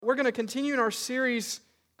We're going to continue in our series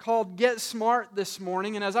called Get Smart this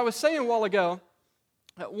morning. And as I was saying a while ago,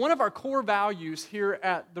 one of our core values here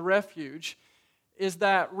at the Refuge is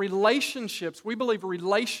that relationships, we believe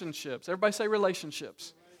relationships, everybody say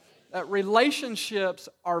relationships, that relationships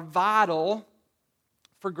are vital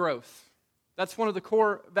for growth. That's one of the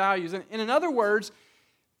core values. And in other words,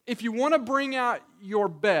 if you want to bring out your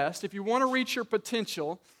best, if you want to reach your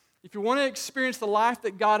potential, if you want to experience the life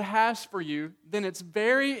that God has for you, then it's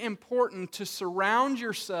very important to surround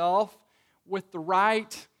yourself with the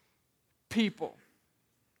right people.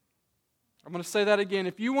 I'm going to say that again.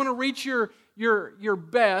 If you want to reach your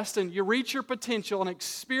best and you reach your potential and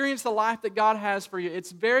experience the life that God has for you,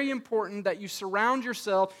 it's very important that you surround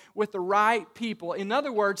yourself with the right people. In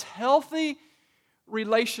other words, healthy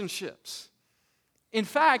relationships. In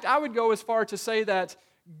fact, I would go as far to say that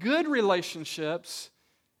good relationships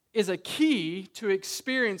is a key to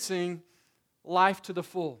experiencing life to the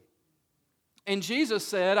full. And Jesus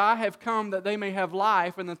said, I have come that they may have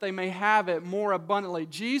life and that they may have it more abundantly.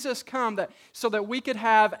 Jesus come so that we could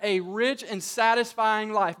have a rich and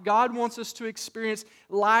satisfying life. God wants us to experience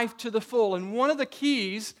life to the full. And one of the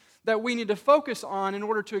keys that we need to focus on in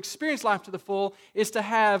order to experience life to the full is to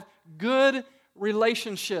have good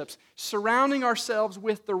relationships, surrounding ourselves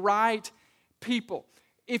with the right people.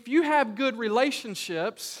 If you have good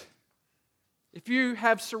relationships, if you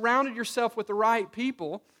have surrounded yourself with the right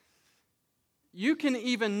people, you can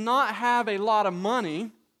even not have a lot of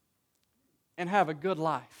money and have a good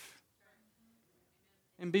life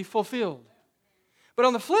and be fulfilled. But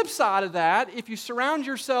on the flip side of that, if you surround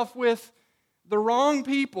yourself with the wrong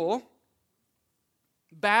people,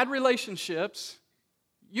 bad relationships,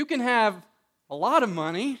 you can have a lot of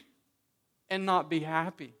money and not be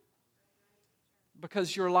happy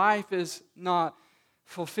because your life is not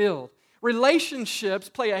fulfilled. Relationships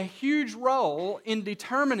play a huge role in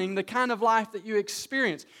determining the kind of life that you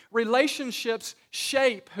experience. Relationships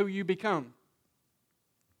shape who you become.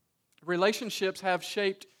 Relationships have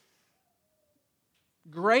shaped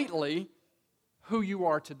greatly who you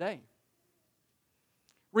are today.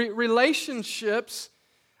 Relationships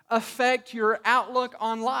affect your outlook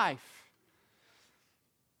on life.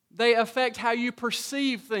 They affect how you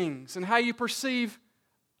perceive things and how you perceive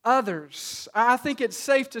others. I think it's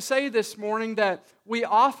safe to say this morning that we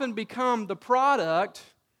often become the product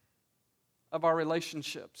of our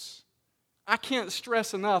relationships. I can't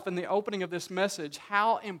stress enough in the opening of this message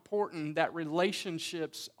how important that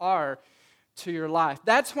relationships are to your life.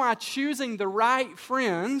 That's why choosing the right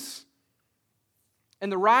friends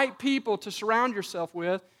and the right people to surround yourself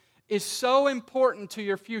with is so important to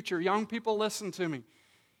your future. Young people, listen to me.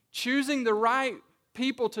 Choosing the right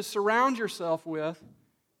people to surround yourself with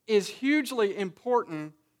is hugely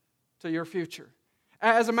important to your future.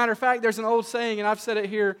 As a matter of fact, there's an old saying, and I've said it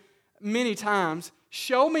here many times,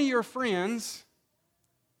 show me your friends,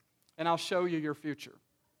 and I'll show you your future.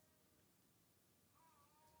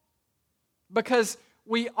 Because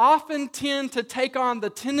we often tend to take on the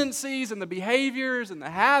tendencies and the behaviors and the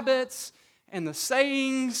habits and the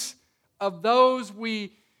sayings of those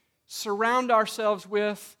we surround ourselves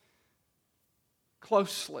with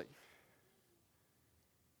closely.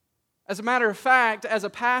 As a matter of fact, as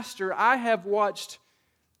a pastor, I have watched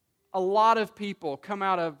a lot of people come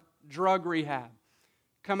out of drug rehab,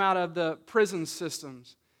 come out of the prison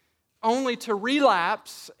systems, only to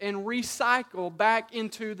relapse and recycle back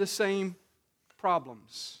into the same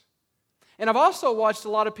problems. And I've also watched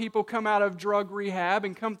a lot of people come out of drug rehab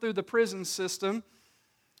and come through the prison system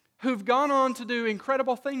who've gone on to do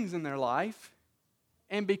incredible things in their life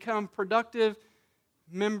and become productive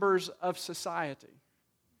members of society.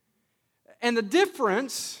 And the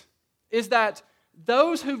difference is that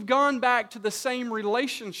those who've gone back to the same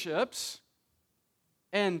relationships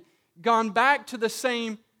and gone back to the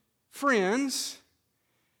same friends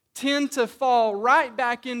tend to fall right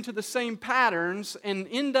back into the same patterns and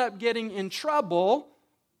end up getting in trouble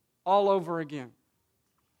all over again.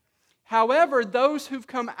 However, those who've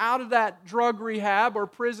come out of that drug rehab or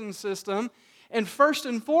prison system and first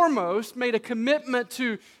and foremost made a commitment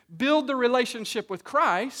to build the relationship with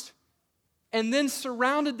Christ and then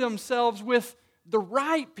surrounded themselves with the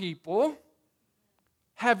right people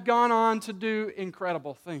have gone on to do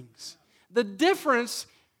incredible things. The difference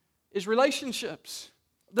is relationships.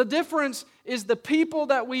 The difference is the people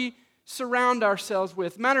that we surround ourselves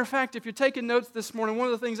with. Matter of fact, if you're taking notes this morning, one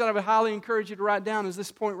of the things that I would highly encourage you to write down is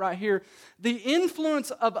this point right here. The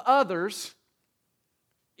influence of others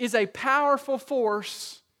is a powerful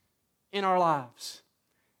force in our lives.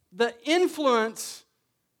 The influence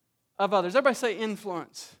of others. Everybody say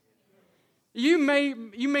influence. You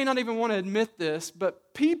may not even want to admit this,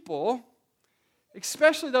 but people,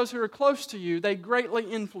 especially those who are close to you, they greatly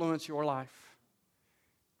influence your life.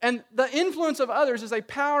 And the influence of others is a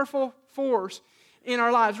powerful force in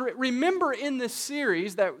our lives. Remember in this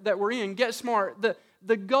series that we're in, Get Smart,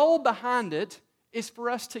 the goal behind it is for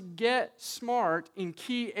us to get smart in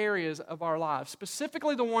key areas of our lives,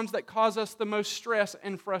 specifically the ones that cause us the most stress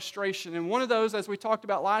and frustration. And one of those, as we talked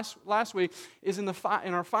about last week, is in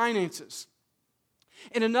our finances.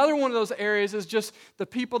 And another one of those areas is just the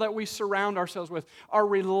people that we surround ourselves with, our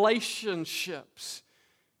relationships.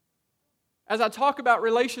 As I talk about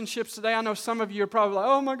relationships today, I know some of you are probably like,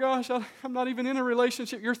 oh my gosh, I'm not even in a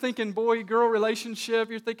relationship. You're thinking boy-girl relationship.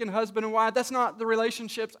 You're thinking husband and wife. That's not the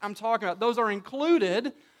relationships I'm talking about. Those are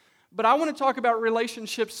included, but I want to talk about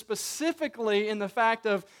relationships specifically in the fact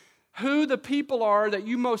of who the people are that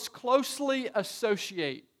you most closely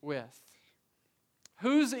associate with.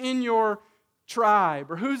 Who's in your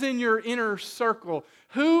tribe or who's in your inner circle?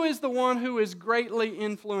 Who is the one who is greatly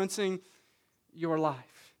influencing your life?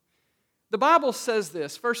 The Bible says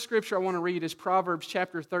this. First scripture I want to read is Proverbs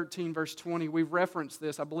chapter 13, verse 20. We've referenced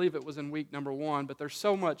this. I believe it was in week number 1, but there's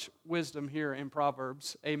so much wisdom here in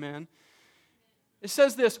Proverbs. Amen. It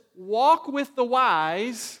says this, walk with the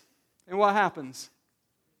wise, and what happens?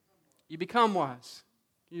 You become wise.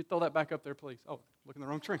 Can you throw that back up there, please? Oh, look in the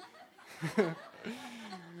wrong tree.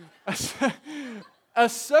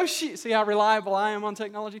 See how reliable I am on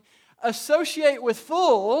technology? Associate with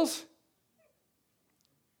fools.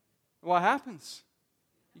 What happens?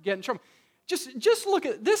 You get in trouble. Just look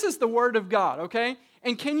at, this is the Word of God, okay?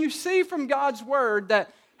 And can you see from God's Word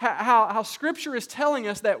that how Scripture is telling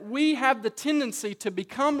us that we have the tendency to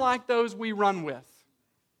become like those we run with?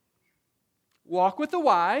 Walk with the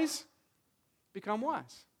wise, become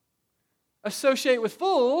wise. Associate with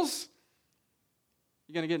fools,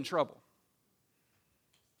 you're going to get in trouble.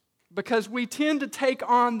 Because we tend to take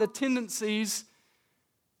on the tendencies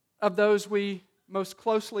of those we most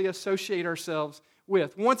closely associate ourselves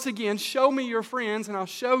with. Once again, show me your friends and I'll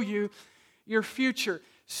show you your future.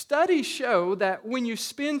 Studies show that when you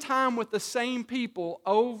spend time with the same people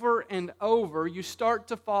over and over, you start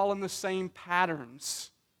to fall in the same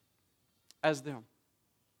patterns as them.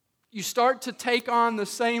 You start to take on the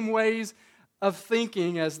same ways of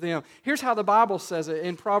thinking as them. Here's how the Bible says it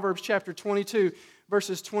in Proverbs chapter 22,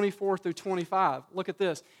 verses 24 through 25. Look at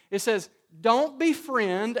this. It says, don't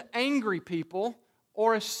befriend angry people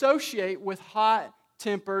or associate with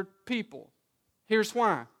hot-tempered people. Here's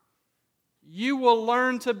why. You will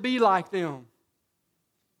learn to be like them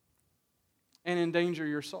and endanger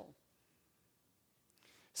your soul.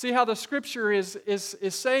 See how the Scripture is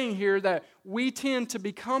saying here that we tend to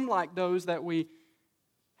become like those that we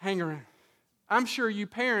hang around. I'm sure you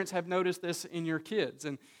parents have noticed this in your kids.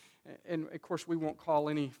 And of course, we won't call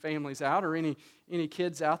any families out or any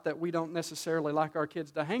kids out that we don't necessarily like our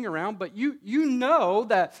kids to hang around. But you know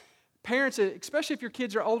that parents, especially if your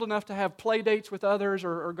kids are old enough to have play dates with others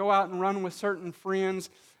or go out and run with certain friends,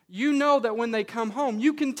 you know that when they come home,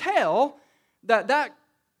 you can tell that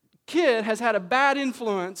kid has had a bad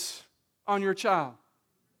influence on your child.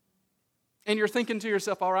 And you're thinking to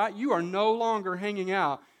yourself, all right, you are no longer hanging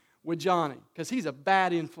out with Johnny because he's a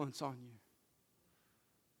bad influence on you.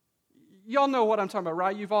 Y'all know what I'm talking about,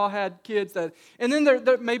 right? You've all had kids that, and then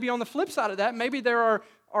there maybe on the flip side of that, maybe there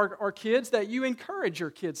are kids that you encourage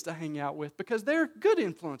your kids to hang out with because they're good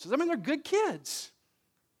influences. I mean, they're good kids.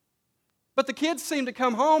 But the kids seem to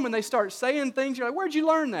come home and they start saying things. You're like, where'd you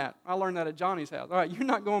learn that? I learned that at Johnny's house. All right, you're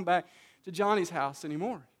not going back to Johnny's house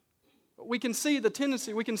anymore. But we can see the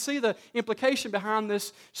tendency, we can see the implication behind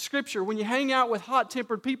this scripture. When you hang out with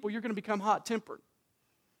hot-tempered people, you're going to become hot-tempered.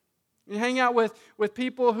 You hang out with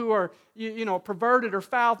people who are, perverted or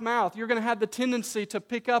foul-mouthed, you're going to have the tendency to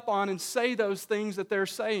pick up on and say those things that they're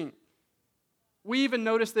saying. We even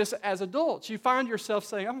notice this as adults. You find yourself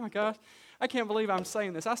saying, oh my gosh, I can't believe I'm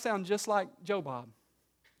saying this. I sound just like Joe Bob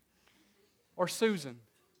or Susan.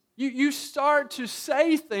 You start to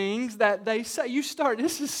say things that they say.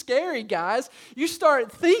 This is scary, guys. You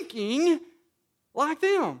start thinking like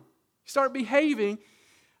them. You start behaving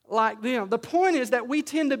like them. The point is that we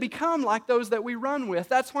tend to become like those that we run with.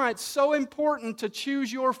 That's why it's so important to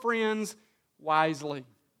choose your friends wisely.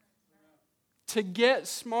 To get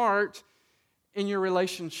smart in your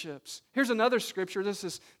relationships. Here's another scripture. This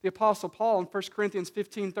is the Apostle Paul in 1 Corinthians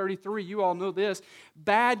 15:33. You all know this.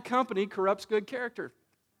 Bad company corrupts good character.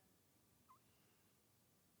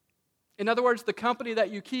 In other words, the company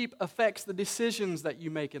that you keep affects the decisions that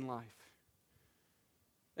you make in life.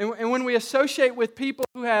 And when we associate with people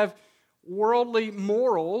who have worldly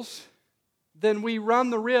morals, then we run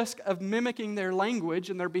the risk of mimicking their language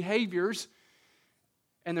and their behaviors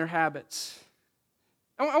and their habits.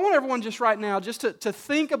 I want everyone just right now just to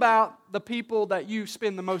think about the people that you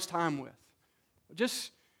spend the most time with.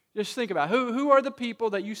 Just think about who are the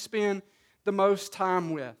people that you spend the most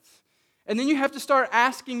time with. And then you have to start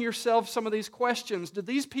asking yourself some of these questions. Do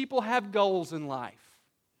these people have goals in life?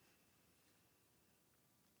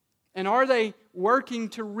 And are they working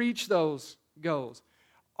to reach those goals?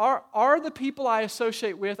 Are the people I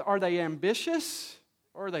associate with, are they ambitious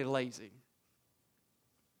or are they lazy?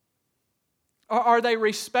 Are they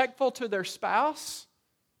respectful to their spouse?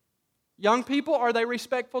 Young people, are they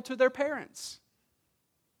respectful to their parents?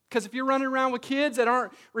 Because if you're running around with kids that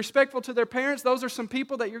aren't respectful to their parents, those are some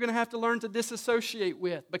people that you're going to have to learn to disassociate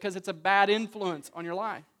with because it's a bad influence on your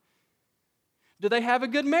life. Do they have a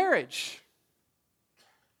good marriage?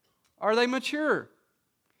 Are they mature?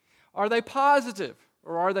 Are they positive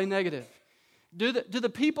or are they negative? Do the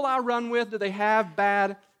people I run with, do they have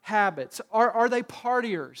bad habits? Are they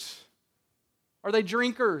partiers? Are they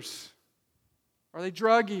drinkers? Are they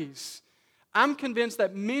druggies? I'm convinced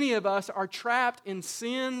that many of us are trapped in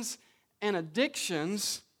sins and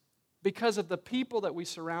addictions because of the people that we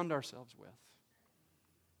surround ourselves with.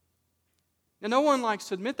 And no one likes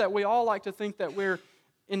to admit that. We all like to think that we're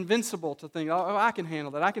invincible, to think, oh, I can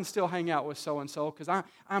handle that. I can still hang out with so-and-so because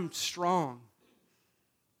I'm strong.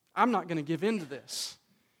 I'm not going to give in to this.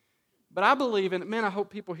 But I believe, and man, I hope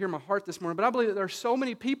people hear my heart this morning, but I believe that there are so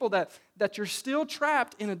many people that you're still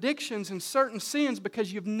trapped in addictions and certain sins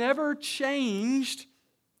because you've never changed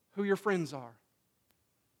who your friends are.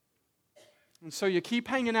 And so you keep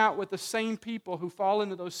hanging out with the same people who fall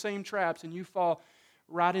into those same traps, and you fall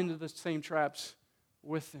right into the same traps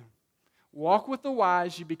with them. Walk with the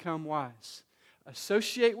wise, you become wise.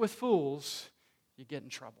 Associate with fools, you get in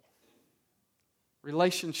trouble.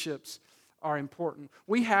 Relationships are important.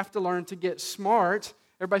 We have to learn to get smart.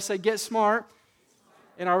 Everybody say, get smart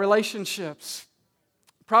in our relationships.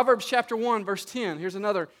 Proverbs chapter 1, verse 10. Here's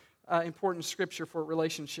another important scripture for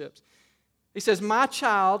relationships. He says, my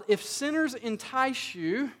child, if sinners entice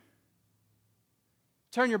you,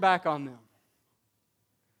 turn your back on them.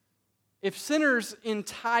 If sinners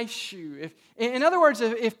entice you, in other words,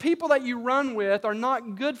 if people that you run with are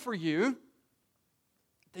not good for you,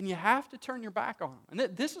 then you have to turn your back on them.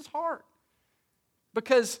 And this is hard.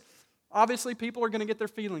 Because obviously people are going to get their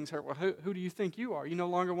feelings hurt. Well, who do you think you are? You no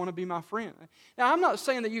longer want to be my friend. Now, I'm not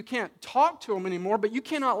saying that you can't talk to them anymore, but you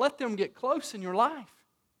cannot let them get close in your life.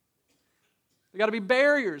 There got to be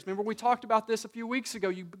barriers. Remember, we talked about this a few weeks ago.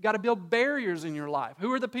 You've got to build barriers in your life.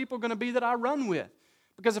 Who are the people going to be that I run with?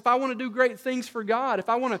 Because if I want to do great things for God, if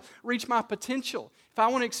I want to reach my potential, if I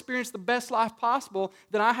want to experience the best life possible,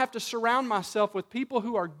 then I have to surround myself with people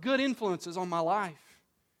who are good influences on my life.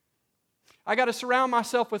 I got to surround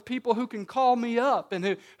myself with people who can call me up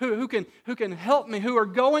and who can help me, who are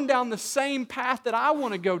going down the same path that I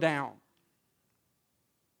want to go down.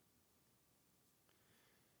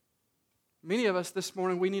 Many of us this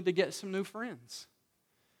morning, we need to get some new friends.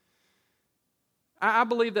 I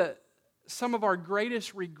believe that some of our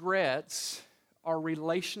greatest regrets are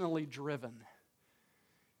relationally driven.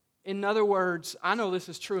 In other words, I know this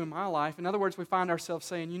is true in my life. In other words, we find ourselves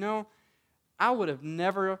saying, I would have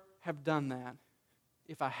never have done that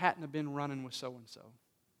if I hadn't have been running with so-and-so.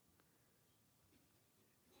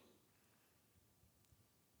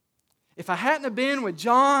 If I hadn't have been with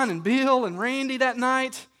John and Bill and Randy that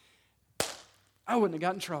night, I wouldn't have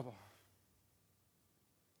gotten in trouble.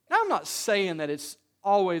 Now, I'm not saying that it's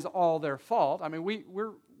always all their fault. I mean,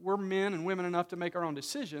 we're men and women enough to make our own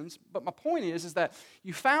decisions. But my point is that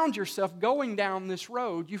you found yourself going down this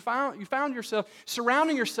road. You found yourself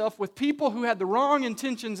surrounding yourself with people who had the wrong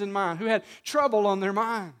intentions in mind, who had trouble on their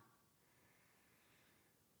mind.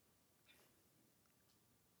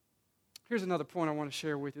 Here's another point I want to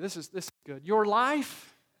share with you. This is good. Your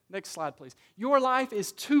life, next slide please. Your life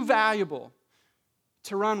is too valuable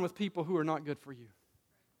to run with people who are not good for you.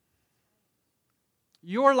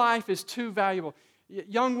 Your life is too valuable.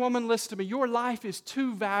 Young woman, listen to me. Your life is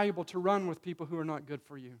too valuable to run with people who are not good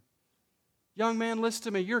for you. Young man, listen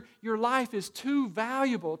to me. Your life is too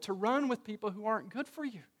valuable to run with people who aren't good for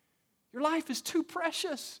you. Your life is too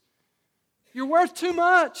precious. You're worth too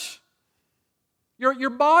much. You're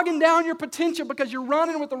bogging down your potential because you're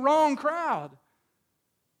running with the wrong crowd.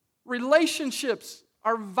 Relationships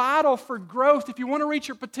are vital for growth. If you want to reach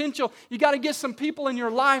your potential, you got to get some people in your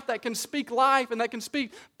life that can speak life and that can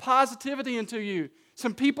speak positivity into you.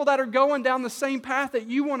 Some people that are going down the same path that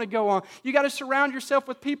you want to go on. You got to surround yourself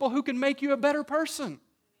with people who can make you a better person.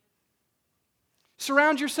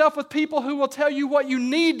 Surround yourself with people who will tell you what you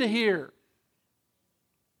need to hear,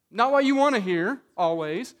 Not what you want to hear,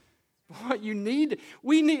 always, but what you need.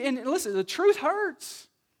 And listen, the truth hurts.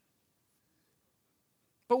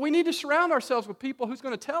 But we need to surround ourselves with people who's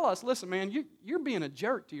going to tell us, listen, man, you're being a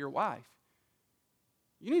jerk to your wife.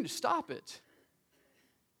 You need to stop it.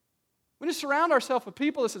 We need to surround ourselves with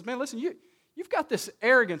people that says, man, listen, you've got this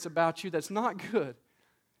arrogance about you that's not good.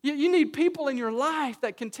 You need people in your life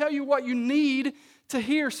that can tell you what you need to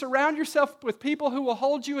hear. Surround yourself with people who will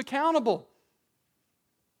hold you accountable.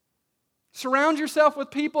 Surround yourself with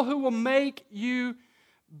people who will make you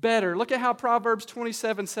better. Look at how Proverbs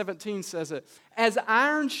 27:17 says it. As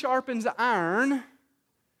iron sharpens iron,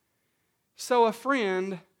 so a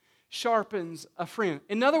friend sharpens a friend.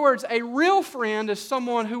 In other words, a real friend is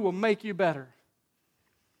someone who will make you better.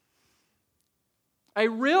 A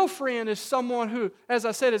real friend is someone who, as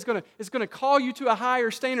I said, is going to call you to a higher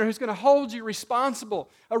standard, who's going to hold you responsible.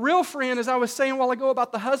 A real friend, as I was saying a while ago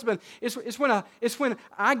about the husband, is when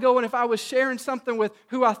I go and if I was sharing something with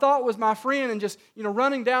who I thought was my friend and just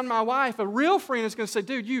running down my wife, a real friend is going to say,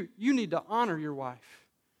 dude, you need to honor your wife.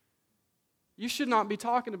 You should not be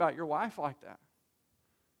talking about your wife like that.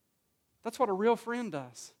 That's what a real friend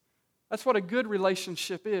does. That's what a good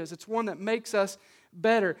relationship is. It's one that makes us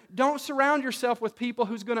better. Don't surround yourself with people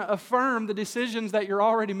who's going to affirm the decisions that you're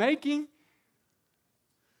already making.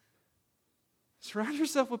 Surround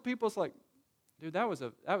yourself with people that's like, dude, that was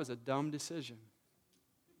a dumb decision.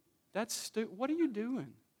 That's stupid. What are you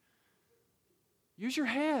doing? Use your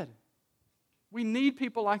head. We need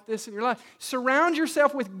people like this in your life. Surround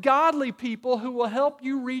yourself with godly people who will help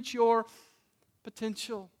you reach your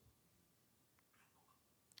potential.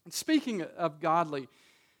 And speaking of godly,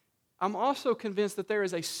 I'm also convinced that there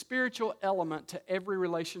is a spiritual element to every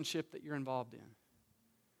relationship that you're involved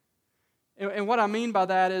in. And what I mean by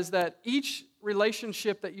that is that each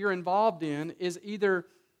relationship that you're involved in is either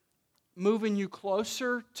moving you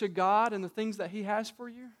closer to God and the things that He has for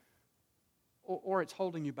you, or it's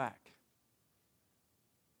holding you back.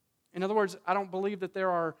 In other words, I don't believe that there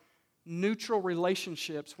are neutral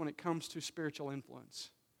relationships when it comes to spiritual influence.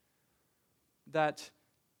 That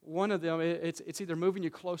one of them, it's either moving you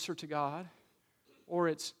closer to God or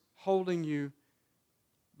it's holding you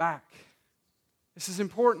back. This is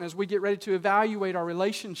important as we get ready to evaluate our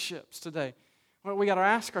relationships today. Well, we got to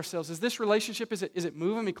ask ourselves, is this relationship, is it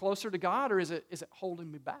moving me closer to God or is it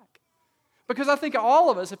holding me back? Because I think all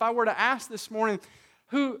of us, if I were to ask this morning,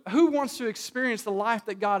 who wants to experience the life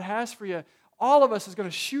that God has for you, all of us is going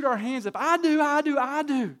to shoot our hands up. I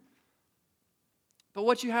do. But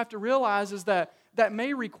what you have to realize is that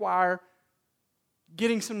may require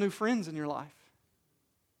getting some new friends in your life.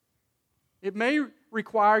 It may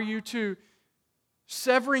require you to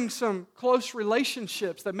severing some close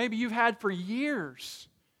relationships that maybe you've had for years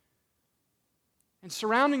and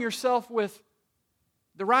surrounding yourself with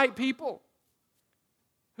the right people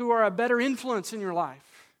who are a better influence in your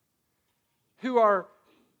life, who are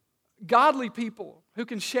godly people, who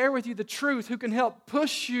can share with you the truth, who can help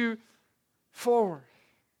push you forward.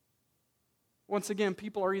 Once again,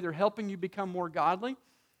 people are either helping you become more godly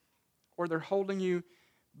or they're holding you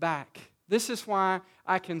back. This is why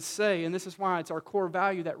I can say, and this is why it's our core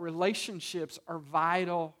value, that relationships are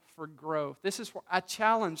vital for growth. This is where I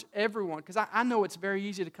challenge everyone, because I know it's very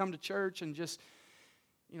easy to come to church and just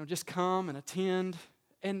come and attend.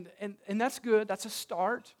 And that's good. That's a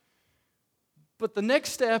start. But the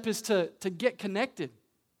next step is to get connected.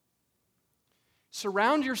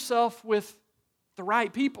 Surround yourself with the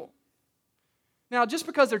right people. Now, just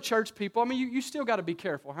because they're church people, you still got to be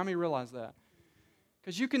careful. How many realize that?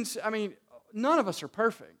 Because none of us are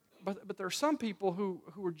perfect. But there are some people who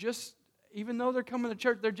are just, even though they're coming to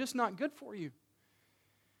church, they're just not good for you.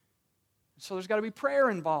 So there's got to be prayer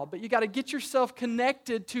involved. But you got to get yourself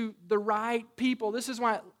connected to the right people. This is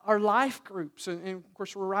why our life groups, and of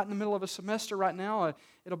course we're right in the middle of a semester right now.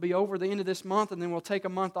 It'll be over the end of this month, and then we'll take a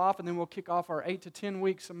month off, and then we'll kick off our 8 to 10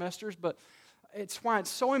 week semesters. But it's why it's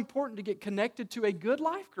so important to get connected to a good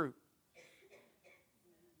life group.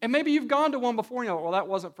 And maybe you've gone to one before and you're like, well, that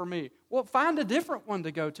wasn't for me. Well, find a different one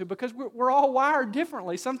to go to, because we're all wired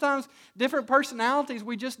differently. Sometimes different personalities,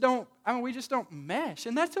 we just don't mesh,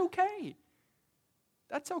 and that's okay.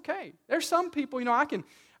 That's okay. There's some people, I can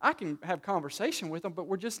have conversation with them, but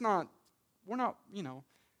we're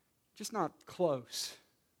not close.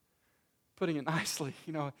 Putting it nicely,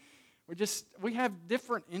 we have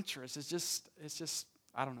different interests. It's just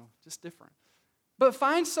I don't know, just different. But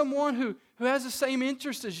find someone who has the same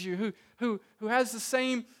interest as you, who has the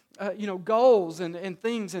same goals and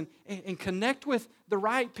things, and connect with the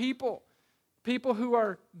right people. People who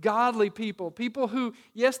are godly people who,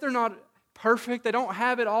 yes, they're not perfect. They don't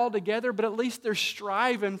have it all together, but at least they're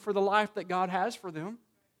striving for the life that God has for them.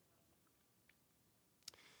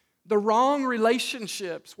 The wrong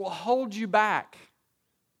relationships will hold you back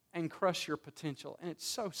and crush your potential. And it's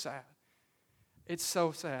so sad. It's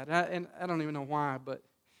so sad. And I don't even know why, but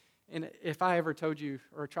if I ever told you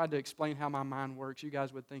or tried to explain how my mind works, you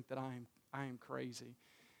guys would think that I am crazy.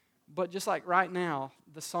 But just like right now,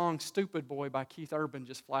 the song Stupid Boy by Keith Urban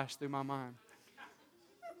just flashed through my mind.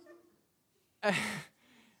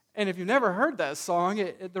 And if you've never heard that song,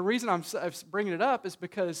 the reason I'm bringing it up is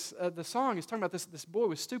because the song is talking about this boy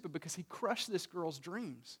was stupid because he crushed this girl's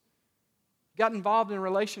dreams. Got involved in a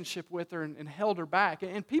relationship with her and held her back.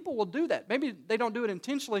 And people will do that. Maybe they don't do it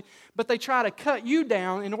intentionally, but they try to cut you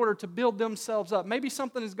down in order to build themselves up. Maybe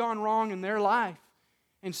something has gone wrong in their life.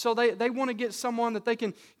 And so they want to get someone that they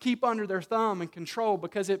can keep under their thumb and control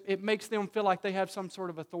because it makes them feel like they have some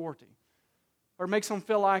sort of authority. Or makes them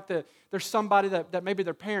feel like that there's somebody that maybe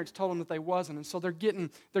their parents told them that they wasn't. And so they're getting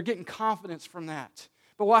confidence from that.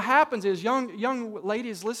 But what happens is, young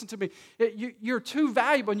ladies, listen to me, you're too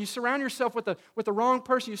valuable and you surround yourself with the wrong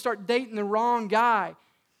person. You start dating the wrong guy,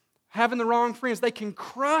 having the wrong friends. They can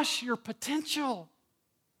crush your potential.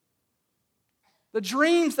 The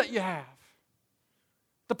dreams that you have.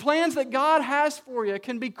 The plans that God has for you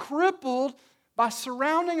can be crippled by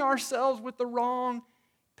surrounding ourselves with the wrong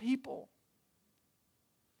people.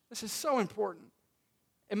 This is so important.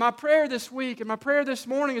 And my prayer this week and my prayer this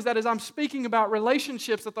morning is that as I'm speaking about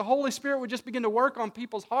relationships, that the Holy Spirit would just begin to work on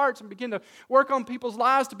people's hearts and begin to work on people's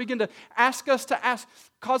lives, to begin to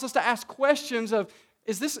cause us to ask questions of,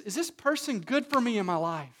 is this person good for me in my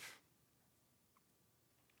life?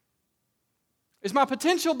 Is my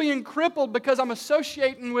potential being crippled because I'm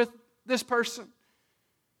associating with this person?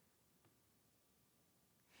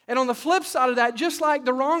 And on the flip side of that, just like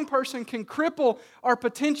the wrong person can cripple our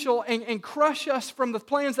potential and crush us from the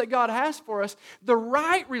plans that God has for us, the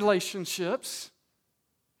right relationships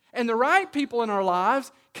and the right people in our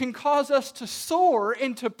lives can cause us to soar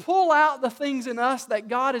and to pull out the things in us that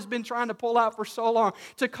God has been trying to pull out for so long,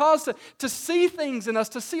 to see things in us,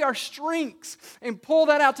 to see our strengths and pull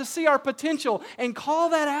that out, to see our potential and call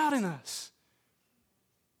that out in us,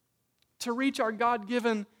 to reach our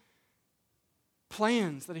God-given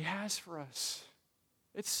plans that He has for us.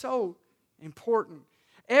 It's so important.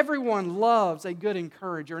 Everyone loves a good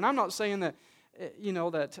encourager. And I'm not saying that,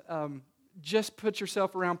 just put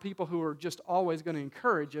yourself around people who are just always going to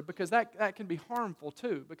encourage you, because that can be harmful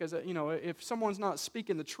too. Because, if someone's not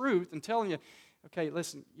speaking the truth and telling you, okay,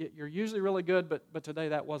 listen, you're usually really good, but today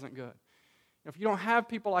that wasn't good. If you don't have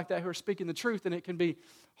people like that who are speaking the truth, then it can be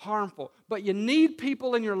harmful. But you need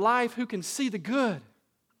people in your life who can see the good,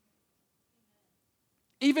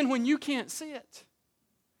 even when you can't see it.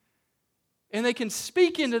 And they can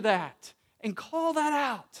speak into that and call that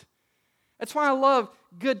out. That's why I love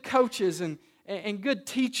good coaches and good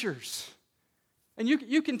teachers. And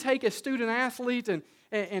you can take a student athlete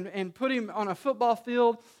and put him on a football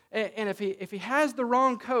field, and if he has the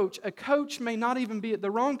wrong coach,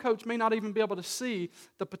 the wrong coach may not even be able to see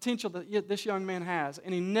the potential that this young man has,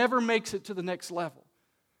 and he never makes it to the next level.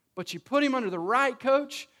 But you put him under the right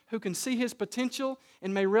coach who can see his potential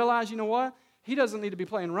and may realize, you know what? He doesn't need to be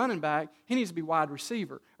playing running back. He needs to be wide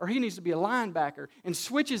receiver. Or he needs to be a linebacker, and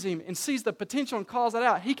switches him and sees the potential and calls that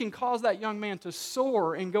out. He can cause that young man to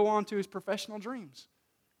soar and go on to his professional dreams.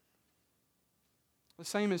 The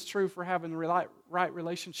same is true for having the right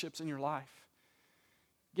relationships in your life.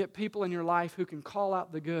 Get people in your life who can call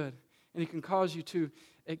out the good and who can cause you to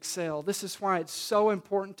excel. This is why it's so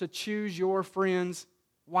important to choose your friends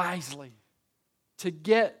wisely, to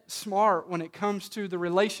get smart when it comes to the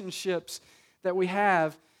relationships that we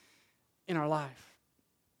have in our life.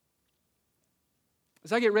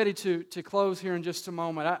 As I get ready to close here in just a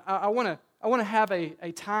moment, I want to have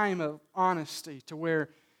a time of honesty to where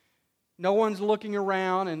no one's looking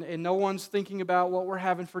around and no one's thinking about what we're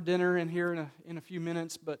having for dinner in here in a few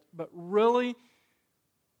minutes, but really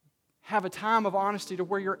have a time of honesty to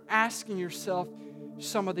where you're asking yourself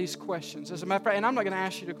some of these questions. As a matter of fact, and I'm not going to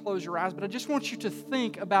ask you to close your eyes, but I just want you to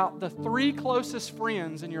think about the 3 closest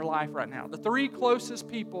friends in your life right now, the 3 closest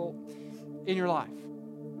people in your life.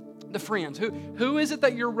 The friends. Who is it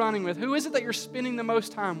that you're running with? Who is it that you're spending the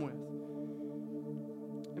most time with?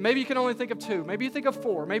 And maybe you can only think of 2. Maybe you think of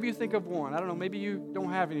 4. Maybe you think of 1. I don't know. Maybe you don't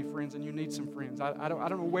have any friends and you need some friends. I don't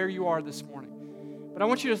know where you are this morning. But I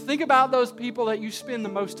want you to think about those people that you spend the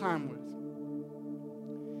most time with.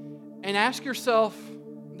 And ask yourself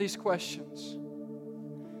these questions.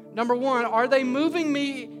 Number 1, are they moving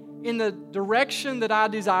me in the direction that I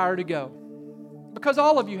desire to go? Because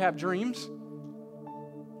all of you have dreams.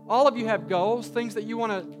 All of you have goals, things that you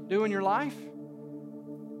want to do in your life.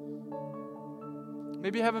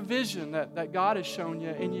 Maybe you have a vision that God has shown you,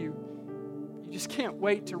 and you just can't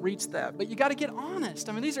wait to reach that. But you got to get honest.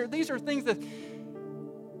 I mean, these are things that,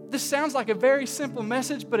 this sounds like a very simple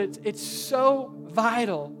message, but it's so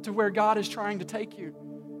vital to where God is trying to take you.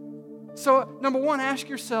 So, number one, ask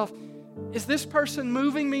yourself, is this person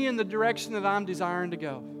moving me in the direction that I'm desiring to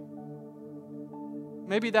go?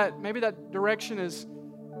 Maybe that direction is,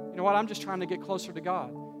 you know what, I'm just trying to get closer to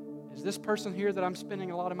God. Is this person here that I'm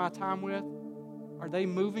spending a lot of my time with, are they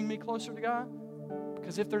moving me closer to God?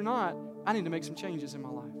 Because if they're not, I need to make some changes in my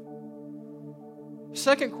life.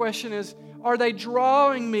 Second question is, are they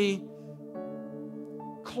drawing me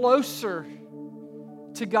closer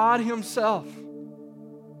to God Himself?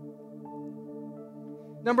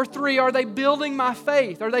 Number three, are they building my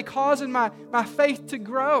faith? Are they causing my faith to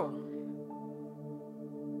grow?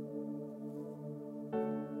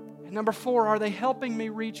 And number four, are they helping me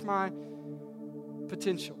reach my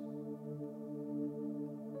potential?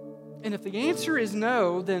 And if the answer is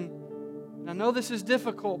no, then I know this is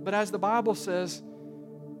difficult, but as the Bible says,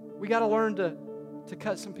 we got to learn to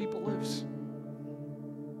cut some people loose.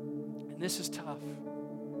 And this is tough.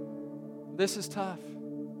 This is tough.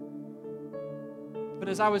 But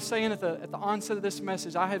as I was saying at the onset of this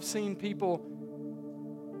message, I have seen people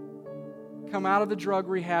come out of the drug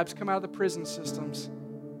rehabs, come out of the prison systems,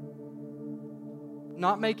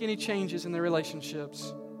 not make any changes in their relationships,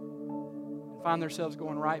 and find themselves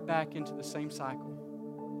going right back into the same cycle.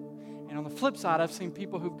 And on the flip side, I've seen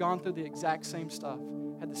people who've gone through the exact same stuff,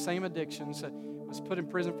 had the same addictions, was put in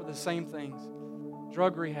prison for the same things,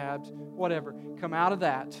 drug rehabs, whatever, come out of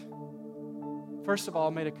that. First of all,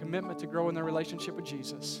 made a commitment to grow in their relationship with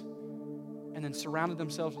Jesus, and then surrounded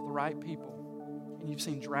themselves with the right people, and you've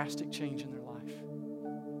seen drastic change in their life.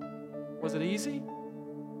 Was it easy?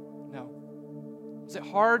 No. Is it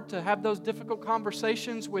hard to have those difficult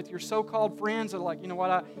conversations with your so-called friends that are like, you know what,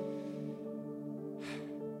 I'm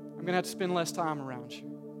going to have to spend less time around you?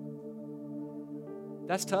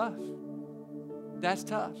 That's tough. That's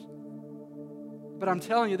tough. But I'm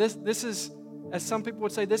telling you, this is, as some people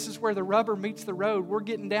would say, this is where the rubber meets the road. We're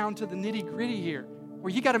getting down to the nitty-gritty here,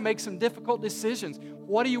 where you got to make some difficult decisions.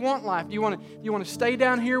 What do you want in life? Do you want to stay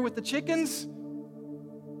down here with the chickens?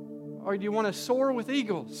 Or do you want to soar with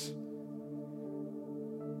eagles?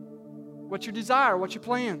 What's your desire? What's your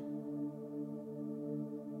plan?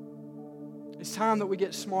 It's time that we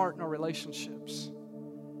get smart in our relationships.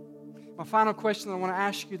 My final question that I want to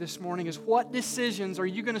ask you this morning is, what decisions are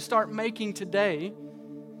you going to start making today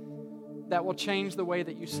that will change the way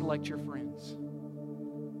that you select your friends?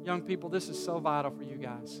 Young people, this is so vital for you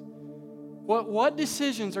guys. What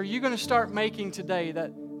decisions are you going to start making today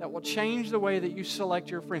that will change the way that you select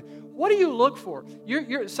your friend? What do you look for?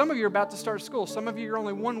 Some of you are about to start school. Some of you are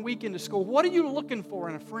only 1 week into school. What are you looking for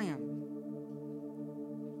in a friend?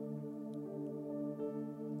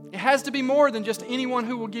 It has to be more than just anyone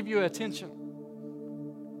who will give you attention.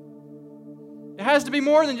 It has to be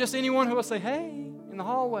more than just anyone who will say, hey, in the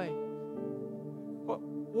hallway.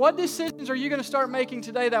 What decisions are you going to start making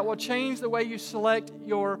today that will change the way you select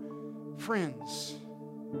your friends?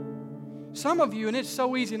 Some of you, and it's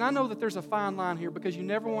so easy, and I know that there's a fine line here because you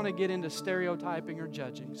never want to get into stereotyping or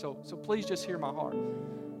judging. So please just hear my heart.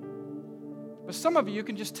 But some of you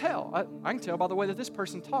can just tell. I can tell by the way that this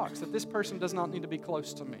person talks that this person does not need to be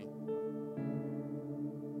close to me.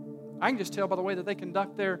 I can just tell by the way that they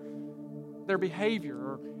conduct their behavior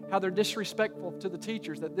or how they're disrespectful to the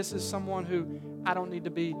teachers that this is someone who I don't need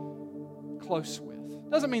to be close with.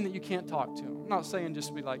 Doesn't mean that you can't talk to them. I'm not saying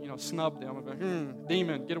just be like, snub them and be,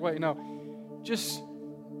 demon, get away. No, just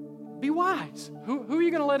be wise. Who are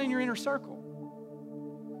you going to let in your inner circle?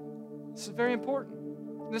 This is very important.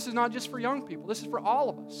 This is not just for young people. This is for all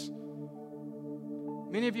of us.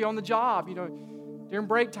 Many of you on the job, during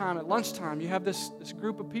break time, at lunchtime, you have this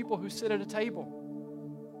group of people who sit at a table.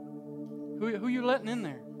 Who are you letting in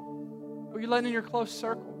there? Who are you letting in your close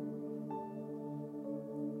circle?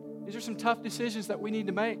 These are some tough decisions that we need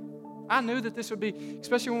to make. I knew that this would be,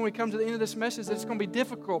 especially when we come to the end of this message, that it's going to be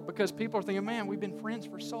difficult because people are thinking, man, we've been friends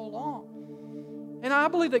for so long. And I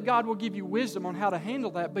believe that God will give you wisdom on how to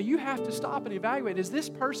handle that, but you have to stop and evaluate. Is this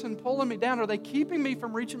person pulling me down? Are they keeping me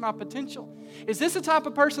from reaching my potential? Is this the type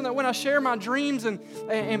of person that when I share my dreams and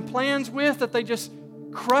plans with, that they just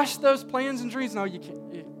crush those plans and dreams? No, you can't.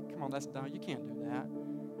 Come on, that's dumb. You can't do that.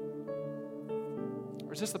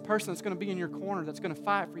 Or is this the person that's going to be in your corner, that's going to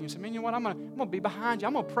fight for you and say, man, you know what? I'm going to be behind you.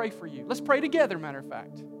 I'm going to pray for you. Let's pray together, matter of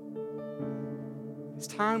fact. It's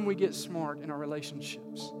time we get smart in our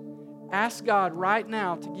relationships. Ask God right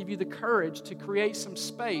now to give you the courage to create some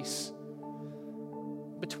space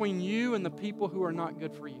between you and the people who are not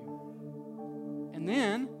good for you. And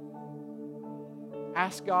then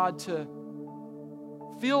ask God to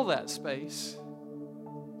fill that space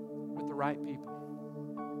with the right people.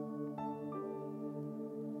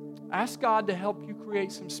 Ask God to help you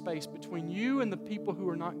create some space between you and the people who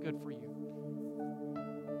are not good for you.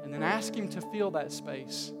 And then ask Him to fill that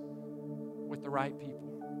space with the right people.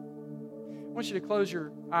 I want you to close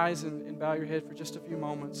your eyes and bow your head for just a few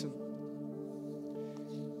moments. And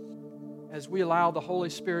as we allow the Holy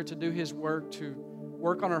Spirit to do His work, to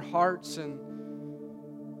work on our hearts and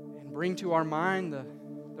bring to our mind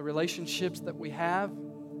the relationships that we have.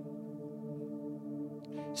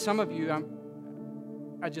 Some of you,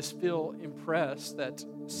 I just feel impressed that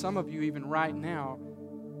some of you, even right now,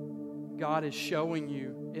 God is showing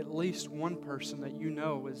you at least one person that you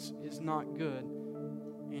know is not good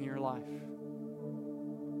in your life.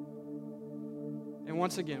 And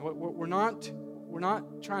once again, we're not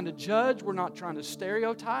trying to judge. We're not trying to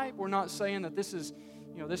stereotype. We're not saying that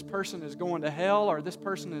this person is going to hell or this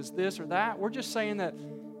person is this or that. We're just saying that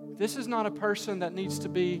this is not a person that needs to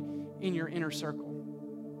be in your inner circle.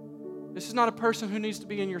 This is not a person who needs to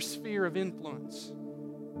be in your sphere of influence.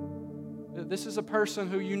 This is a person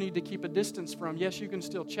who you need to keep a distance from. Yes, you can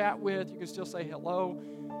still chat with, you can still say hello,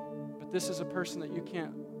 but this is a person that you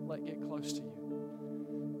can't let get close to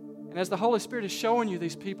you. And as the Holy Spirit is showing you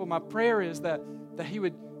these people, my prayer is that He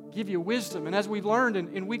would give you wisdom. And as we've learned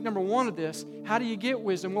in week number 1 of this, how do you get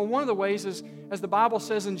wisdom? Well, one of the ways is, as the Bible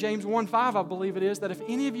says in James 1:5, I believe it is, that if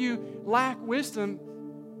any of you lack wisdom,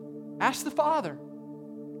 ask the Father.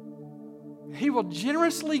 He will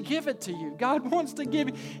generously give it to you. God wants to give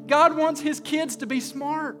you. God wants His kids to be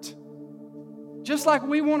smart. Just like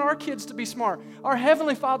we want our kids to be smart. Our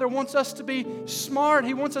Heavenly Father wants us to be smart.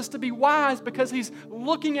 He wants us to be wise because He's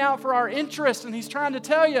looking out for our interests, and He's trying to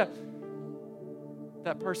tell you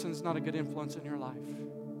that person's not a good influence in your life.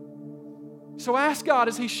 So ask God,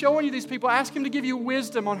 as He's showing you these people, ask Him to give you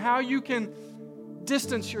wisdom on how you can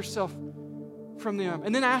distance yourself from them.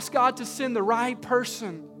 And then ask God to send the right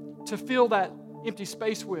person to fill that empty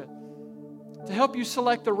space with, to help you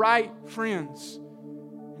select the right friends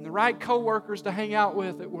and the right co-workers to hang out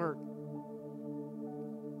with at work.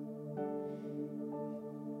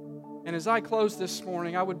 And as I close this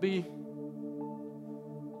morning, I would be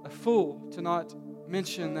a fool to not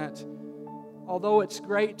mention that although it's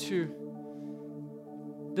great to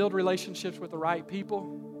build relationships with the right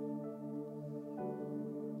people,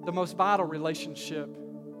 the most vital relationship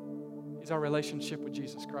is our relationship with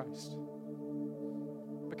Jesus Christ.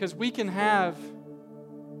 Because we can have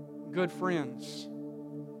good friends.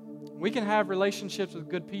 We can have relationships with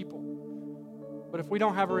good people. But if we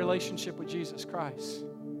don't have a relationship with Jesus Christ,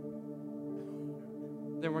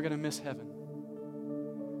 then we're going to miss heaven.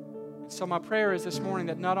 And so my prayer is this morning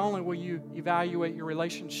that not only will you evaluate your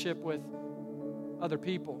relationship with other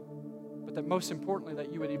people, but that most importantly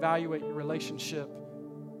that you would evaluate your relationship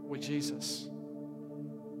with Jesus.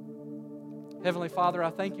 Heavenly Father,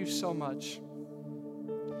 I thank you so much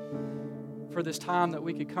for this time that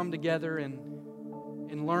we could come together and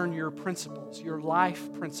learn your principles, your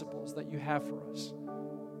life principles that you have for us.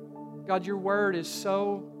 God, your word is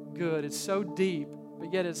so good, it's so deep,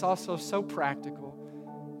 but yet it's also so practical.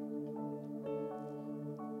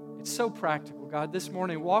 It's so practical, God. This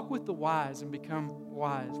morning, walk with the wise and become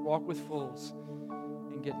wise. Walk with fools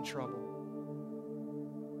and get in trouble.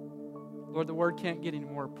 Lord, the word can't get any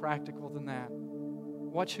more practical than that.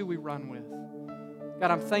 Watch who we run with.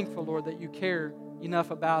 God, I'm thankful, Lord, that you care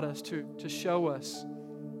enough about us to show us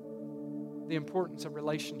the importance of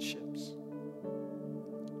relationships.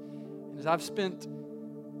 And as I've spent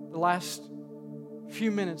the last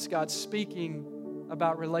few minutes, God, speaking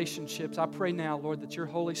about relationships, I pray now, Lord, that your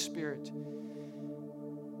Holy Spirit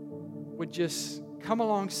would just come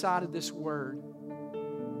alongside of this word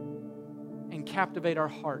and captivate our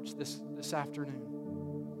hearts this afternoon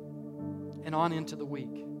and on into the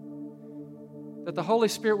week. That the Holy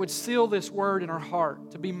Spirit would seal this word in our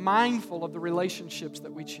heart to be mindful of the relationships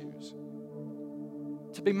that we choose,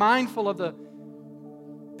 to be mindful of the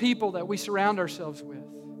people that we surround ourselves with.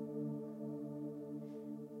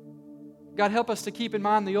 God, help us to keep in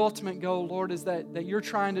mind the ultimate goal, Lord, is that you're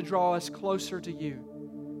trying to draw us closer to you.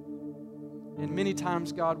 And many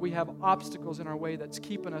times, God, we have obstacles in our way that's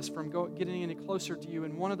keeping us from getting any closer to you.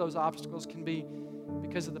 And one of those obstacles can be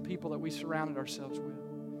because of the people that we surrounded ourselves with.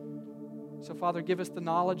 So, Father, give us the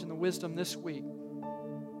knowledge and the wisdom this week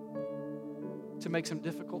to make some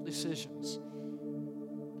difficult decisions,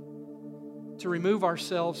 to remove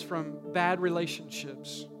ourselves from bad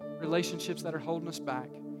relationships relationships that are holding us back,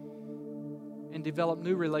 and develop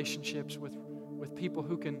new relationships with people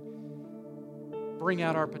who can bring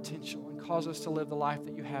out our potential and cause us to live the life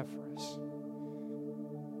that you have for us.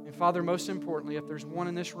 And Father, most importantly, if there's one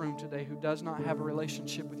in this room today who does not have a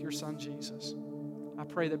relationship with your Son Jesus, I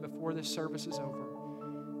pray that before this service is over,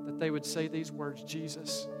 that they would say these words,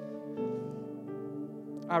 Jesus,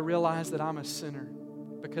 I realize that I'm a sinner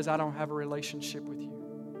because I don't have a relationship with you.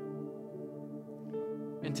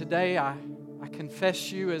 And today I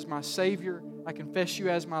confess you as my Savior. I confess you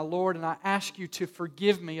as my Lord, and I ask you to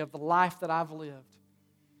forgive me of the life that I've lived.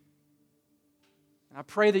 And I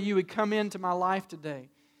pray that you would come into my life today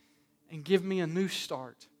and give me a new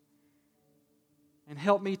start and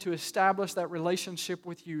help me to establish that relationship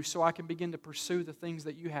with you so I can begin to pursue the things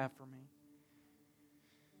that you have for me.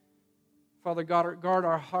 Father, guard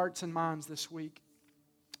our hearts and minds this week,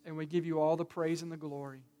 and we give you all the praise and the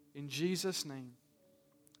glory. In Jesus' name,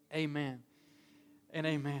 amen and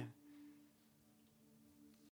amen.